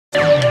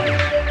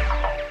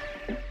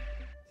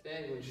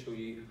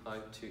how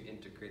to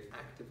integrate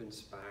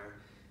ActivInspire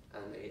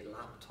and a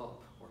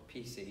laptop or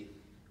PC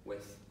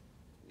with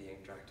the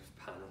interactive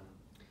panel.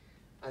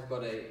 I've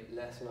got a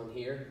lesson on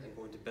here I'm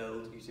going to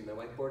build using my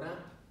whiteboard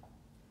app,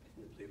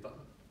 hitting the blue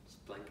button, it's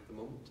blank at the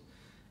moment.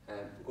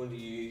 I'm going to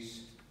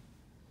use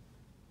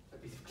a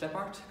piece of clip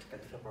art, click on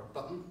the clip art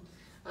button,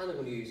 and I'm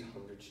going to use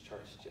hundreds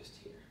charts just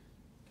here.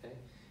 Okay,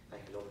 I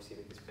can obviously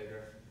make this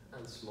bigger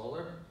and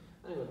smaller,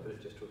 and I'm going to put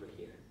it just over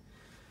here.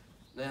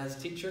 Now, as a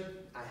teacher,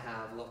 I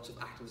have lots of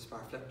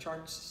ActivInspire flip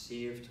charts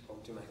saved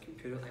onto my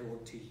computer I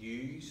want to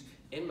use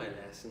in my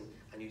lesson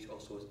and use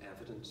also as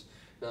evidence.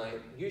 Now,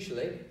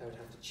 usually I would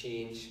have to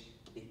change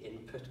the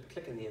input,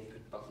 click on the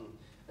input button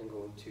and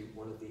go into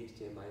one of the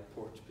HDMI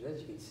ports, but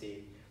as you can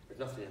see, there's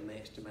nothing in my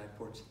HDMI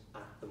ports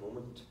at the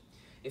moment.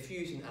 If you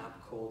use an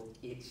app called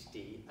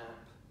HD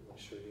app, I'm going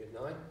to show you it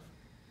now.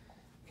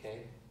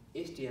 Okay,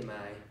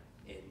 HDMI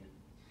in.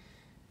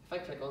 If I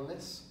click on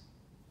this,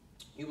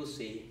 you will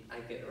see I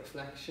get a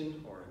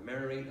reflection or a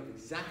mirroring of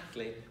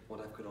exactly what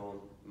I've got on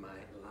my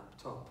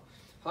laptop.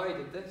 How I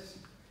did this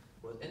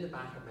was in the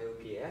back of my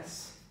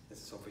OPS,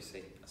 this is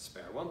obviously a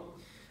spare one,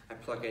 I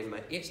plug in my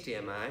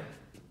HDMI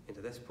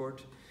into this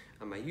port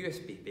and my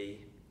USB-B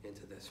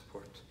into this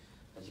port,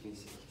 as you can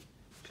see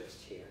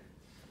just here.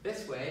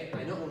 This way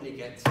I not only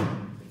get the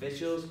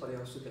visuals but I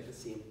also get the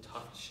same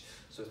touch.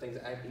 So things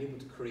that I've been able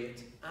to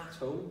create at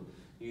home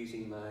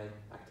using my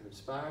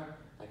ActivInspire,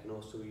 I can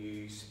also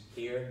use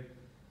here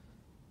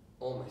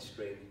on my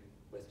screen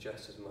with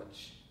just as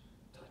much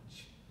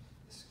touch.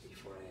 This will be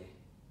for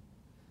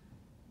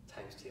a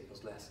times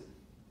tables lesson,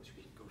 which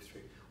we can go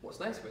through. What's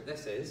nice about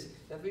this is,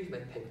 if I use my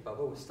pink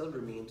bubble, it still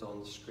remains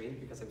on the screen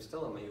because I'm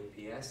still on my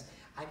OPS.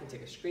 I can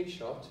take a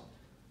screenshot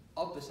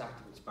of this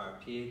ActivInspire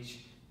page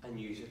and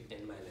use it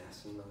in my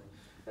lesson now.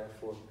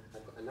 Therefore,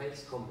 I've got a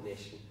nice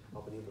combination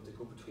of being able to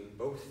go between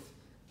both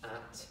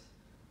at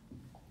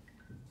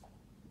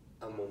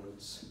a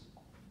moment's